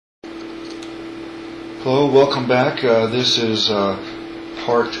Hello, welcome back. This is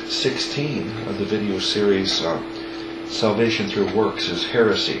part 16 of the video series, Salvation Through Works is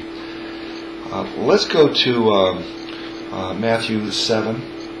Heresy. Let's go to Matthew 7,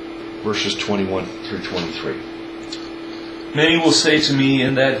 verses 21 through 23. Many will say to me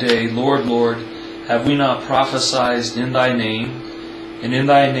in that day, Lord, Lord, have we not prophesied in Thy name, and in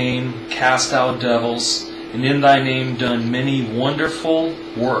Thy name cast out devils, and in Thy name done many wonderful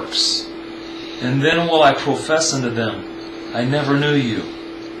works? And then will I profess unto them, I never knew you.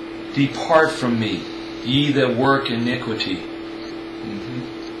 Depart from me, ye that work iniquity.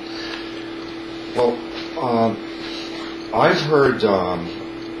 Well, I've heard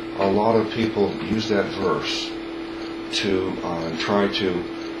a lot of people use that verse to try to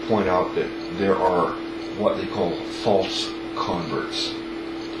point out that there are what they call false converts.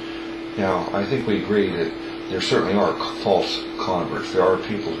 Now, I think we agree that there certainly are false converts. There are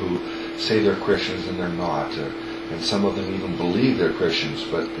people who say they're Christians and they're not, and some of them even believe they're Christians,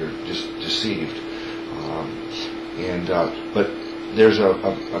 but they're just deceived. But there's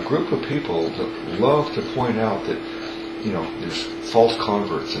a group of people that love to point out that there's false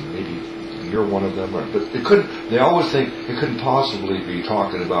converts, and maybe you're one of them. But it couldn't. They always think it couldn't possibly be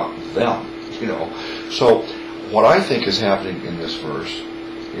talking about them. So what I think is happening in this verse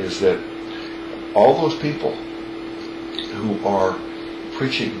is that all those people who are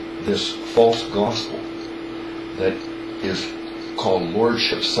preaching this false gospel that is called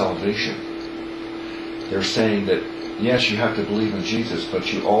Lordship Salvation, they're saying that yes, you have to believe in Jesus,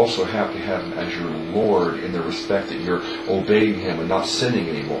 but you also have to have Him as your Lord in the respect that you're obeying Him and not sinning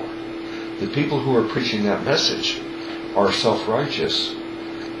anymore. The people who are preaching that message are self-righteous,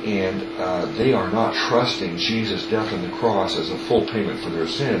 and they are not trusting Jesus' death on the cross as a full payment for their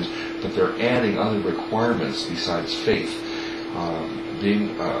sins, but they're adding other requirements besides faith.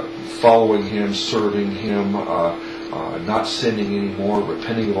 Following Him, serving Him, not sinning anymore,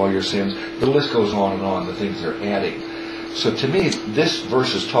 repenting of all your sins. The list goes on and on, the things they're adding. So to me, this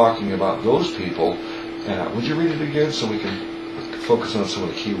verse is talking about those people. Would you read it again so we can focus on some of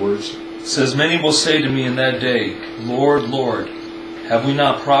the key words? It says, Many will say to me in that day, Lord, Lord, have we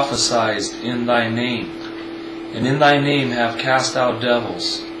not prophesied in Thy name? And in Thy name have cast out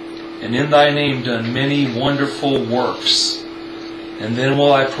devils, and in Thy name done many wonderful works? And then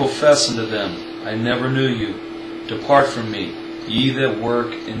will I profess unto them, I never knew you. Depart from me, ye that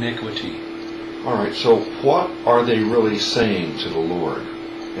work iniquity. All right, so what are they really saying to the Lord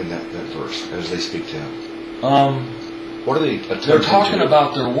in that verse as they speak to Him? What are they attempting They're talking to?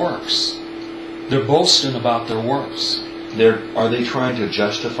 about their works. They're boasting about their works. Are they trying to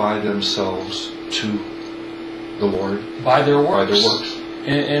justify themselves to the Lord? By their works. By their works.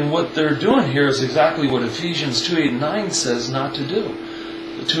 And what they're doing here is exactly what Ephesians 2:8-9 says not to do.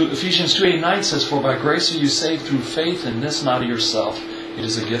 Ephesians 2:8-9 says, For by grace are you saved through faith, and this not of yourself. It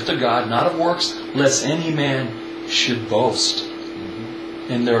is a gift of God, not of works, lest any man should boast.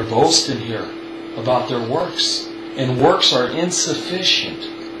 And they're boasting here about their works. And works are insufficient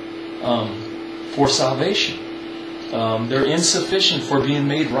for salvation. They're insufficient for being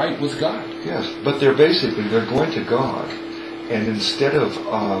made right with God. Yes, but they're going to God, and instead of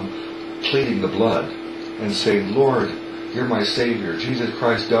pleading the blood and saying, Lord, You're my Savior, Jesus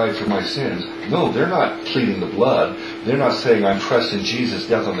Christ died for my sins. No, they're not pleading the blood. They're not saying, I'm trusting Jesus'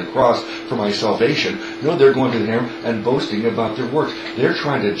 death on the cross for my salvation. No, they're going to Him and boasting about their works. They're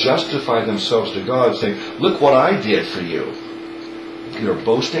trying to justify themselves to God, saying, look what I did for you. They're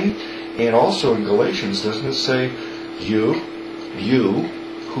boasting. And also in Galatians, doesn't it say, you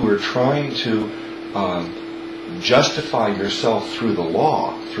who are trying to justify yourself through the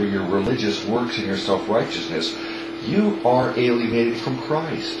law, through your religious works and your self-righteousness, you are alienated from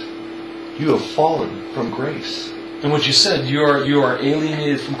Christ. You have fallen from grace. And what you said, you are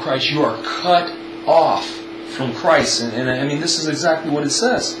alienated from Christ. You are cut off from Christ. And I mean, this is exactly what it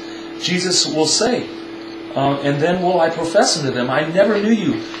says. Jesus will say, and then will I profess unto them, I never knew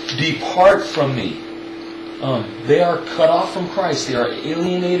you. Depart from me. They are cut off from Christ. They are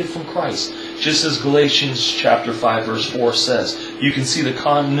alienated from Christ. Just as Galatians chapter 5 verse 4 says. You can see the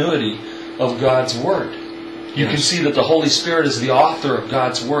continuity of God's Word. You can see that the Holy Spirit is the author of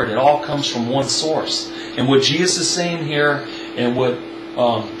God's Word. It all comes from one source. And what Jesus is saying here and what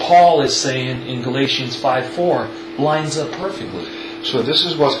Paul is saying in Galatians 5:4 lines up perfectly. So this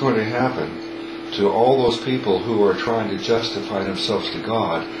is what's going to happen to all those people who are trying to justify themselves to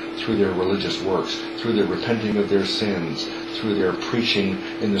God through their religious works, through their repenting of their sins, through their preaching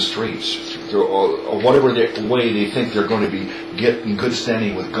in the streets, or whatever way they think they're going to be get in good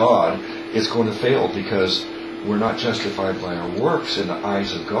standing with God. It's going to fail because we're not justified by our works in the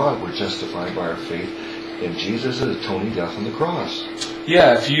eyes of God. We're justified by our faith in Jesus' atoning death on the cross.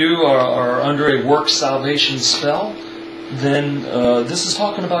 Yeah, if you are under a work salvation spell, then this is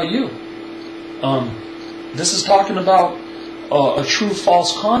talking about you. This is talking about a true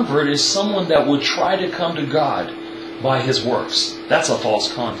false convert is someone that would try to come to God by his works. That's a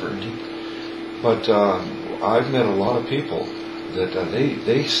false convert. But I've met a lot of people that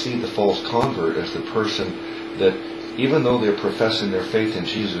they see the false convert as the person that, even though they're professing their faith in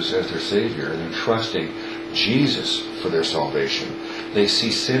Jesus as their Savior and they're trusting Jesus for their salvation, they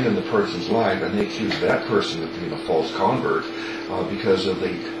see sin in the person's life and they accuse that person of being a false convert because of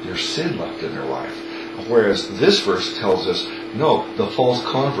their sin left in their life. Whereas this verse tells us, no, the false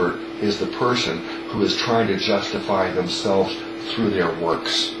convert is the person who is trying to justify themselves through their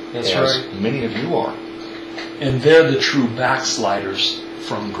works. That's as right. Many of you are. And they're the true backsliders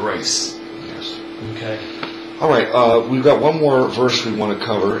from grace. Yes. Okay. All right, we've got one more verse we want to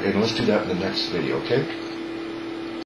cover, and let's do that in the next video, okay?